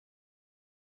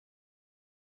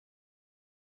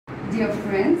Dear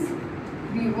friends,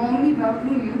 we warmly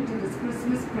welcome you to this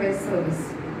Christmas prayer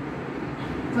service.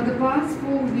 For the past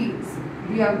 4 weeks,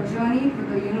 we have journeyed with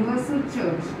the Universal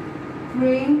Church,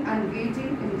 praying and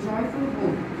waiting in joyful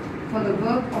hope for the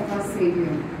work of our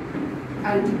Savior.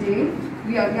 And today,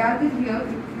 we are gathered here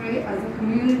to pray as a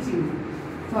community,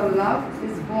 for love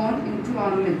is born into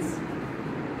our midst.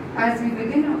 As we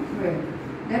begin our prayer,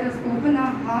 let us open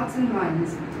our hearts and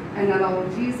minds and allow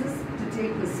Jesus to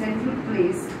take the central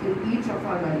place in each of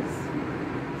our lives.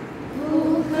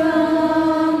 O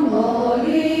come,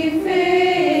 holy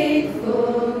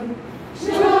faithful,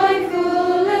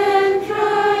 joyful and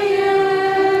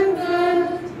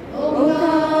triumphant. O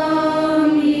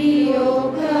come ye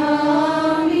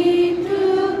to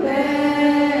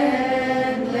Bethlehem.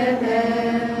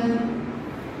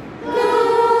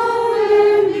 Come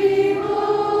and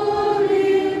behold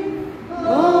him,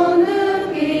 born the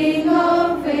King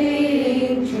of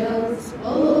angels.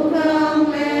 O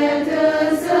come, let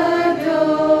us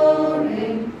adore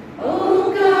him.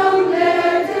 O come,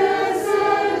 let us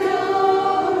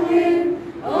adore him.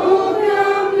 O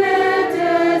come, let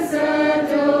us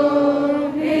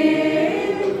adore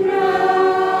him,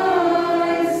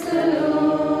 Christ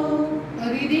alone. A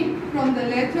reading from the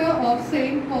letter of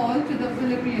St. Paul to the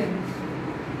Philippians.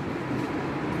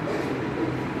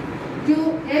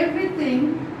 Do everything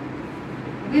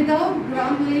without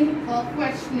grumbling or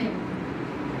questioning,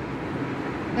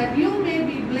 that you may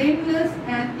be blameless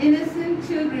and innocent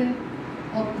children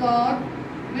of God,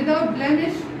 without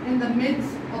blemish in the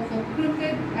midst of a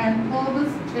crooked and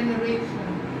perverse generation,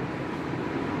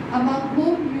 among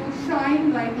whom you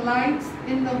shine like lights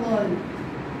in the world,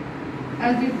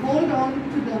 as we hold on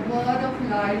to the word of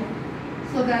life,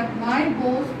 so that my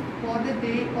boast for the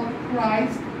day of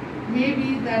Christ may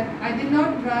be that I did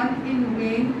not run in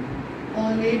vain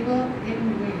or labor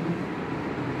in vain.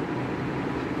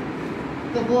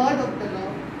 The word of the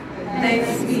Lord.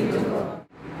 Thanks be to God.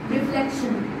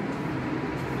 Reflection.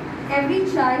 Every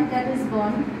child that is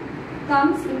born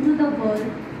comes into the world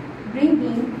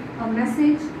bringing a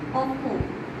message of hope.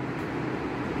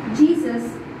 Jesus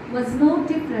was no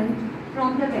different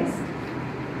from the rest.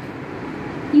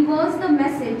 He was the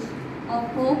message of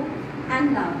hope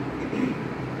and love.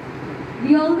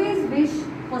 We always wish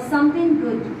for something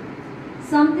good,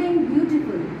 something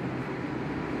beautiful.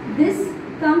 This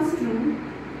comes true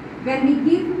when we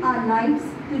give our lives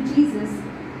to Jesus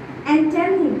and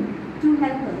tell him to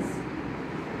help us.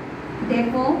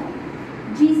 Therefore,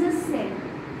 Jesus said,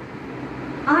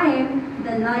 I am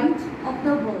the light of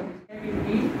the world.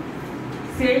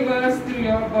 Save us through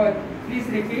your birth. Please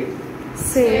repeat.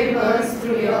 Save us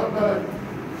through your birth.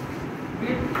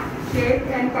 With faith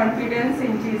and confidence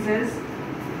in Jesus,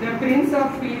 the Prince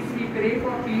of Peace, we pray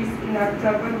for peace in our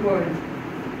troubled world,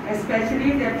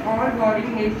 especially that all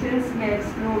warring nations may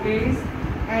explore ways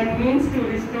and means to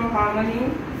restore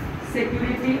harmony,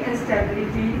 security and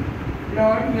stability.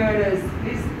 Lord, hear us.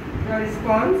 Please, your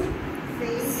response?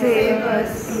 Save us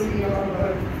through your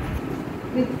birth.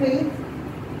 With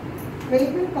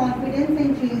faith and confidence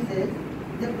in Jesus,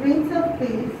 the Prince of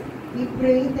Peace, we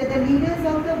pray that the leaders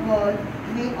of the world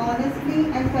may honestly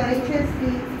and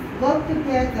courageously work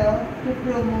together to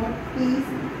promote peace,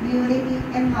 unity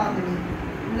and harmony.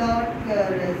 Lord, hear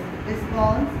us.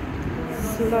 Response?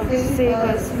 Save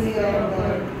us through your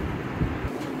word.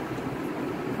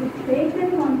 With faith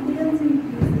and confidence in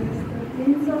Jesus, the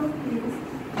Prince of Peace,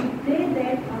 we pray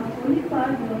that our Holy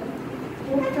Father,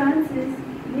 Pope Francis,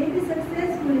 may be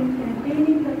successful in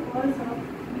campaigning the cause of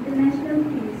international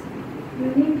peace,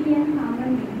 unity and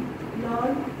harmony.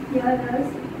 Lord, hear us.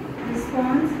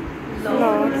 Response?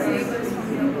 Lord, save us from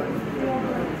your word.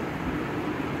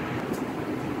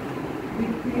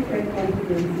 With faith and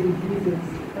confidence in Jesus,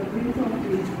 the Prince of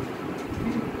Peace,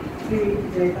 we pray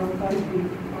that our country,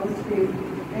 our state,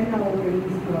 and our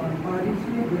peninsula are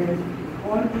richly blessed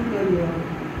all through the year.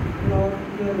 Lord,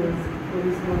 hear us. For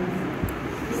response.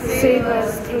 save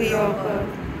us through your word.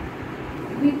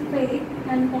 With faith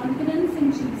and confidence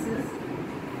in Jesus,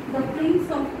 the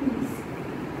Prince of Peace,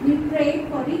 we pray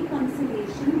for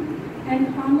reconciliation and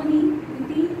harmony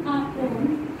within our own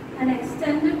and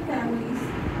extended families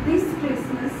this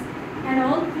Christmas and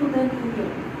all through the new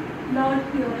year. Lord,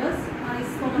 hear us. Our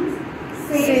response,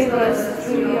 Save us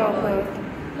through your word.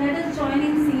 Let us join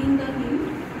in singing the hymn,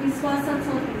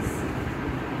 Viswasatsotis.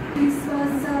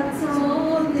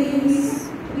 Viswasatsotis,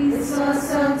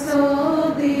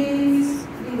 Viswasatsotis,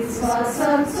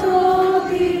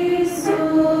 Viswasatsotis,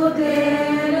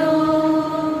 Sudero,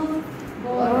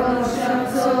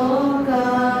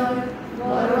 Boroshatsokar,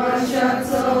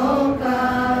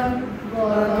 Boroshatsokar,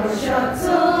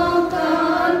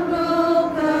 Boroshatsokar,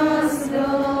 Brokas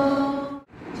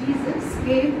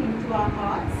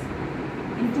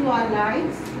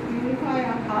lights to purify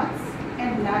our hearts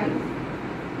and life.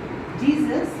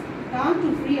 Jesus, come to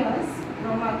free us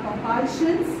from our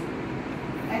compulsions,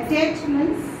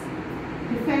 attachments,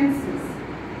 defenses.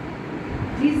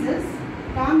 Jesus,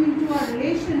 come into our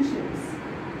relationships,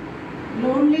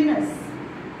 loneliness,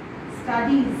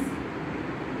 studies,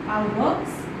 our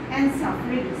works and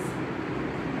sufferings,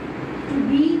 to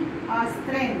be our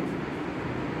strength.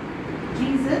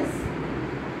 Jesus,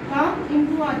 come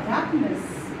into our darkness,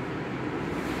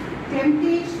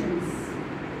 temptations,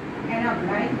 and our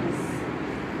blindness,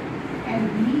 and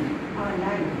be our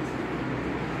light.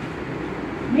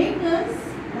 Make us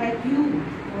like you,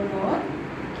 O Lord,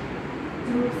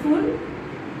 truthful,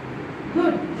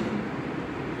 good,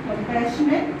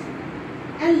 compassionate,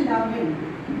 and loving,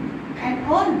 and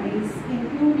always in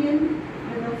union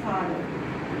with the Father.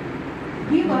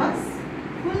 Give us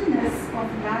fullness of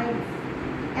life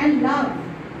and love,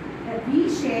 that we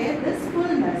share this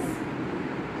fullness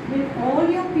with all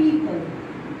your people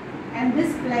and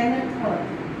this planet Earth.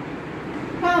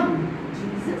 Come,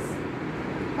 Jesus,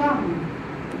 come,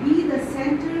 be the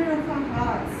center of our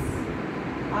hearts,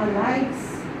 our lives,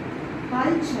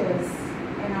 cultures,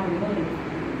 and our world,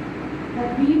 that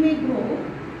we may grow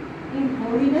in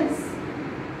holiness,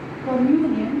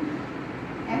 communion,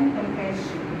 and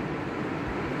compassion.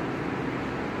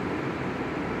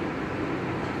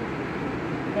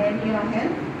 Lend your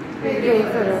help. Pray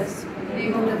for us. In the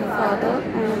name of the Father,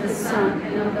 and of the Son,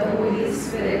 and of the Holy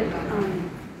Spirit.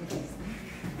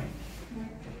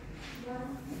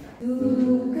 Amen.